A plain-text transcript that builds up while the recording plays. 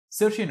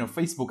Searching your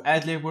Facebook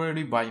ad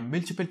library by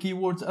multiple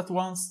keywords at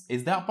once,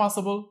 is that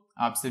possible?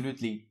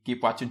 Absolutely.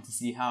 Keep watching to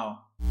see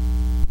how.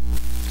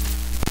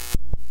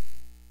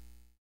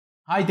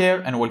 Hi there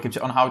and welcome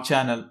to On How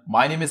channel.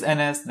 My name is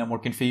Enes and I'm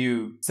working for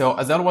you. So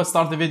as I always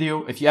start the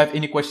video, if you have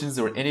any questions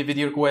or any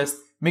video requests,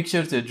 make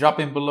sure to drop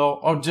in below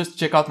or just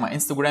check out my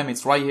Instagram.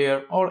 It's right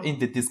here or in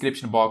the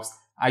description box.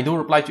 I do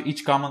reply to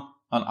each comment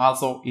and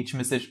also each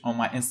message on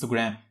my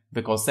Instagram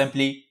because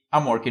simply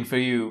I'm working for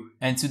you.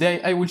 And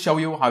today I will show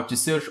you how to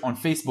search on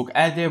Facebook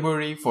ad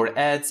library for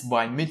ads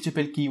by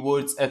multiple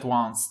keywords at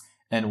once.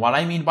 And what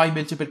I mean by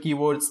multiple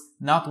keywords,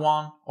 not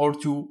one or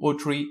two or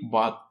three,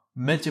 but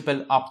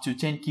multiple up to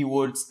 10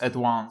 keywords at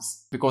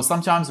once. Because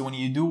sometimes when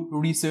you do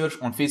research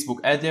on Facebook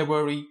ad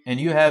library and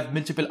you have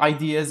multiple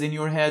ideas in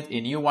your head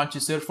and you want to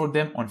search for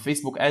them on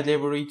Facebook ad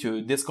library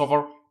to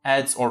discover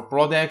ads or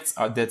products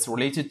that's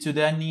related to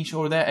that niche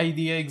or that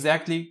idea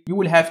exactly, you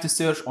will have to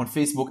search on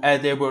Facebook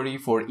ad library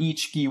for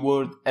each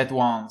keyword at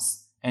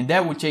once. And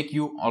that will take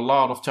you a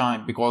lot of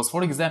time because,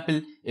 for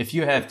example, if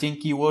you have 10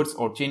 keywords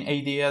or 10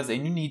 ideas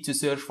and you need to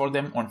search for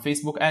them on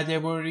Facebook ad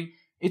library,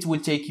 it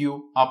will take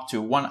you up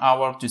to 1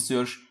 hour to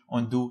search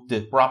and do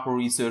the proper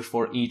research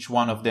for each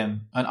one of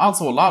them. And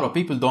also a lot of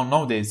people don't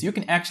know this. You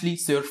can actually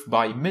search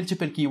by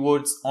multiple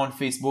keywords on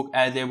Facebook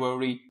ad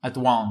library at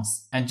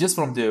once. And just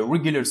from the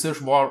regular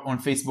search bar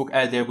on Facebook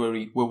ad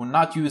library, we will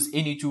not use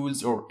any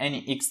tools or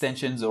any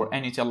extensions or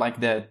anything like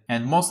that.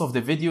 And most of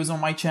the videos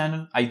on my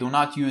channel, I do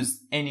not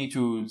use any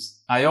tools.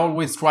 I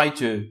always try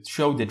to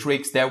show the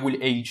tricks that will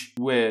age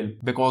well,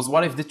 because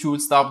what if the tool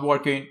stopped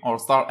working or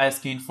start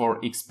asking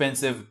for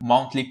expensive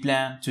monthly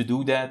plan to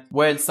do that?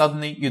 Well,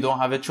 suddenly you don't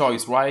have a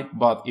choice, right?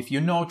 But if you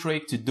know a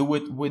trick to do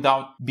it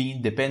without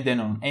being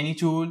dependent on any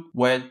tool,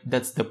 well,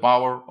 that's the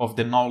power of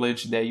the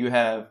knowledge that you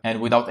have.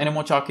 And without any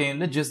more talking,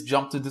 let's just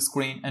jump to the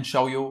screen and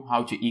show you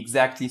how to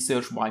exactly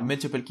search by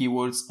multiple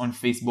keywords on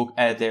Facebook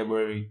ad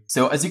library.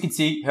 So as you can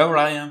see, here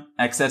I am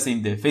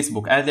accessing the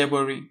Facebook ad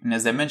library. And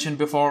as I mentioned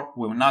before,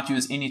 we will not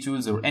use any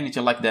tools or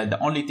anything like that. The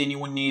only thing you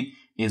will need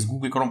is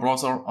Google Chrome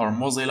browser or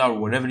Mozilla or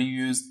whatever you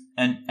use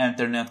and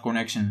internet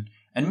connection.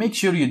 And make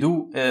sure you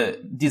do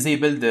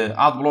disable the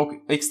ad block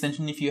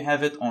extension if you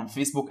have it on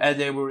Facebook ad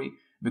library,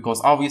 because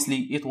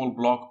obviously it will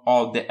block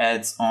all the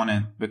ads on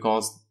it,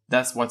 because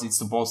that's what it's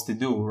supposed to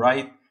do,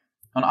 right?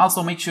 And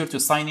also make sure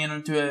to sign in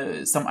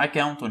into some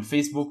account on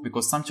Facebook,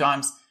 because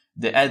sometimes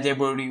the ad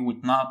library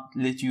would not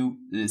let you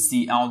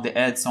see all the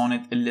ads on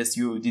it unless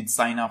you did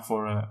sign up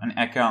for an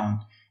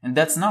account. And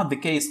that's not the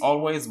case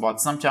always, but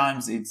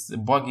sometimes it's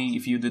buggy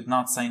if you did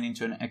not sign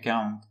into an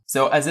account.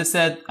 So as I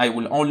said, I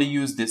will only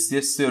use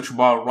this search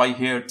bar right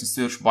here to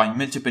search by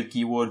multiple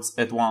keywords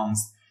at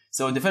once.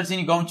 So the first thing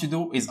you're going to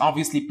do is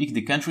obviously pick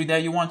the country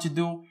that you want to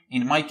do.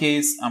 In my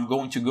case, I'm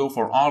going to go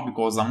for all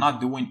because I'm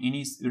not doing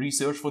any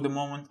research for the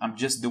moment. I'm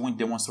just doing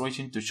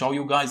demonstration to show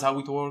you guys how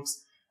it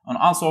works. And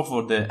also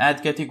for the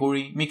ad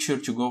category, make sure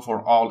to go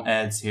for all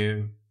ads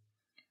here.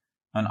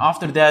 And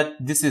after that,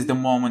 this is the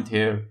moment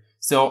here.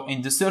 So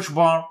in the search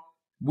bar,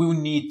 we will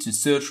need to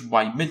search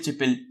by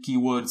multiple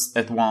keywords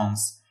at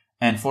once.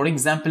 And for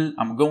example,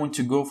 I'm going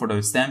to go for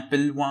the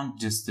sample one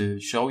just to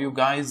show you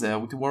guys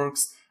how it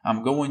works.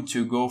 I'm going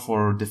to go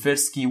for the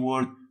first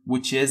keyword,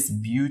 which is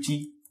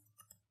beauty.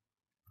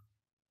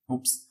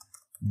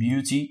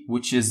 Beauty,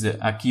 which is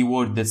a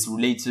keyword that's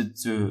related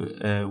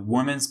to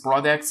women's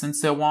products and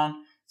so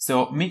on.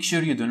 So make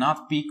sure you do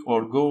not pick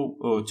or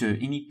go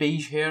to any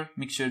page here.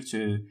 Make sure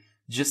to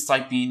just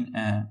type in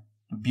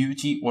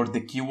beauty or the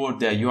keyword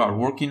that you are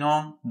working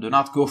on. Do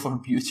not go for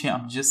beauty.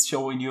 I'm just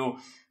showing you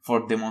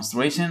for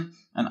demonstration.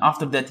 And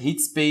after that, hit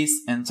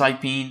space and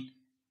type in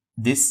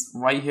this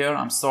right here.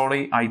 I'm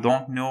sorry, I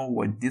don't know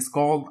what this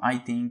called. I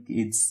think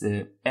it's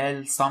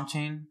L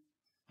something.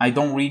 I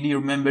don't really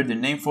remember the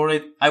name for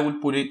it. I will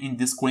put it in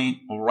the screen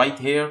right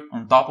here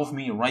on top of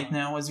me right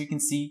now, as you can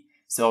see.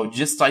 So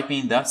just type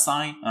in that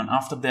sign, and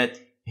after that,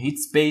 hit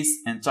space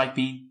and type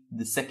in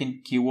the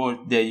second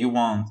keyword that you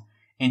want.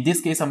 In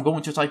this case, I'm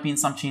going to type in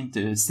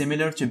something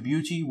similar to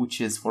beauty, which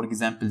is, for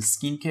example,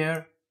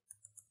 skincare.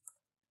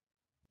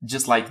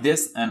 Just like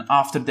this. And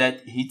after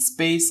that, hit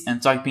space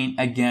and type in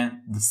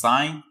again the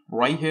sign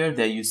right here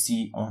that you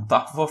see on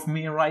top of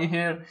me right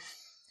here.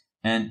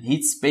 And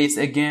hit space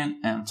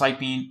again and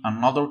type in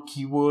another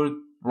keyword.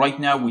 Right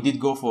now, we did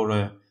go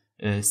for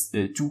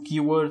two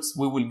keywords.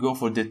 We will go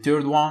for the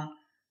third one.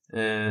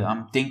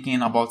 I'm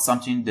thinking about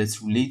something that's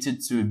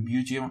related to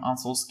beauty and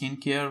also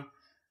skincare.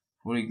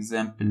 For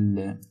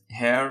example,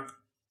 hair.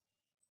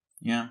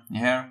 Yeah,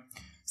 hair.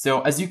 So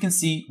as you can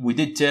see, we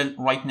did tell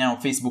right now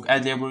Facebook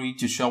ad library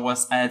to show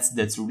us ads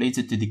that's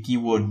related to the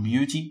keyword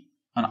beauty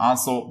and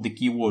also the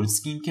keyword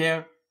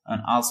skincare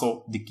and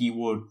also the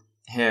keyword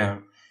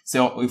hair.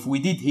 So if we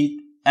did hit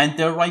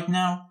enter right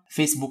now,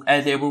 Facebook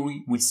ad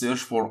library will search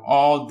for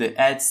all the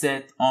ad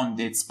set on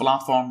its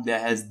platform that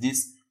has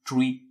these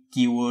three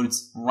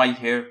keywords right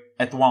here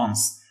at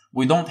once.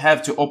 We don't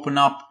have to open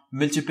up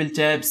multiple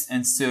tabs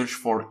and search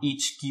for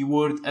each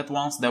keyword at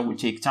once. That will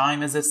take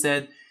time, as I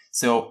said.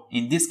 So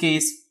in this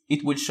case,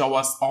 it will show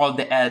us all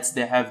the ads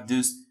that have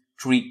those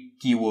 3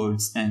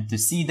 keywords. And to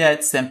see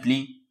that,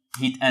 simply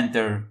hit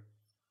enter.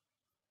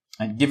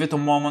 And give it a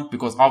moment,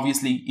 because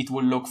obviously it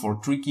will look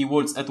for 3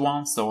 keywords at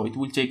once, so it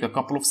will take a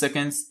couple of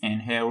seconds.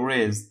 And here it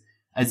is.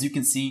 As you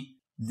can see,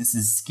 this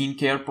is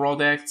skincare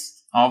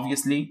products,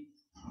 obviously.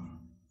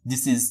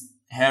 This is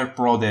hair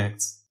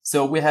products.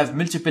 So we have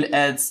multiple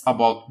ads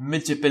about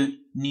multiple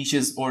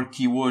niches or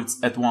keywords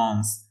at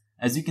once.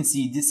 As you can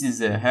see, this is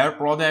a hair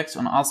product,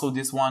 and also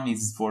this one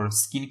is for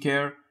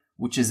skincare,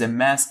 which is a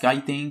mask,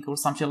 I think, or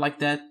something like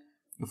that.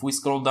 If we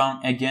scroll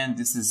down again,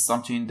 this is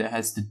something that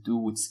has to do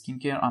with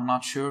skincare, I'm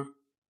not sure.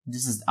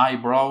 This is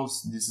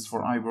eyebrows, this is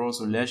for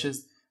eyebrows or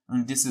lashes,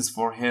 and this is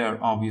for hair,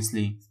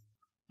 obviously.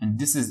 And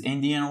this is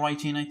Indian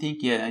writing, I think.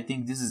 Yeah, I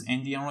think this is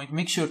Indian writing.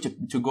 Make sure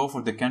to go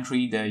for the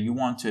country that you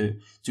want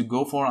to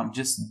go for. I'm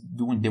just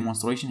doing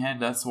demonstration here.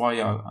 That's why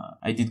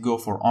I did go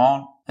for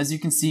all. As you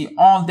can see,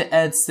 all the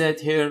ads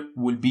set here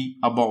will be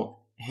about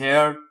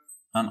hair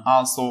and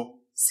also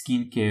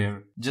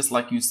skincare, just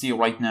like you see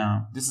right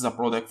now. This is a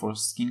product for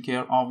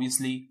skincare,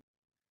 obviously.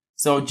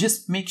 So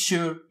just make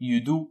sure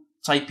you do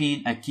type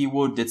in a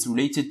keyword that's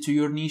related to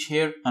your niche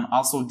here, and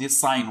also this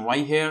sign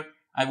right here.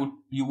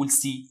 You will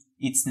see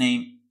its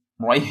name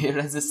right here,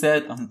 as I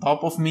said, on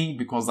top of me,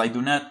 because I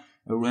do not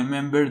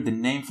remember the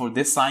name for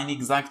this sign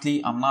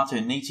exactly. I'm not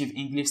a native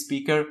English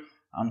speaker.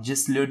 I'm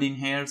just learning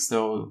here,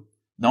 so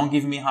don't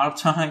give me a hard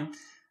time.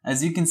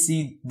 As you can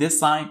see, this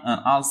sign and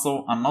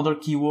also another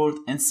keyword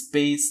and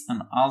space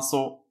and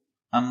also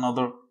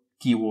another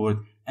keyword.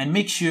 And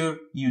make sure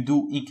you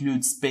do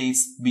include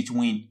space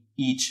between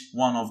each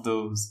one of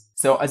those.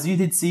 So as you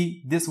did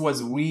see, this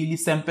was really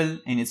simple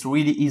and it's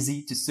really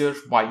easy to search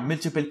by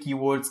multiple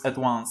keywords at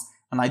once.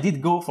 And I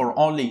did go for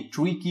only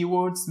 3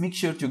 keywords. Make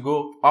sure to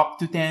go up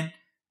to 10.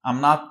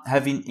 I'm not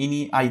having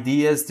any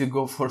ideas to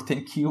go for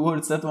 10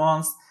 keywords at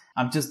once.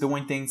 I'm just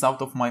doing things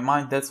out of my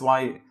mind. That's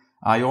why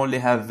I only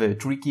have 3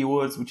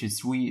 keywords, which is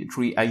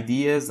three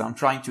ideas. I'm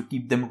trying to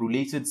keep them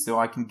related so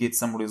I can get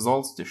some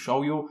results to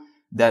show you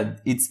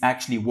that it's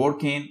actually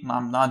working.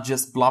 I'm not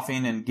just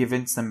bluffing and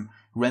giving some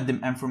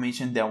random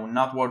information that will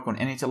not work on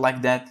anything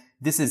like that.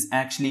 This is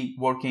actually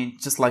working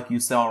just like you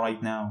saw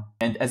right now.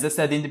 And as I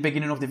said in the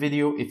beginning of the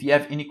video, if you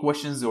have any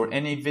questions or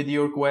any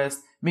video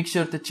requests, make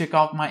sure to check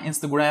out my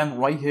Instagram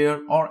right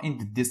here or in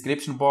the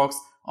description box,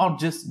 or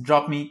just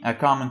drop me a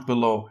comment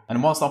below.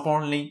 And most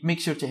importantly, make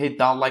sure to hit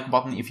that like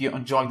button if you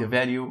enjoyed the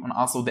video and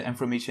also the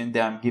information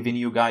that I'm giving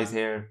you guys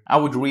here. I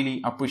would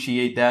really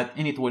appreciate that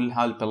and it will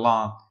help a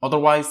lot.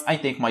 Otherwise, I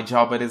think my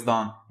job is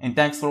done. And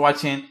thanks for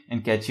watching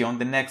and catch you on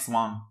the next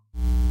one.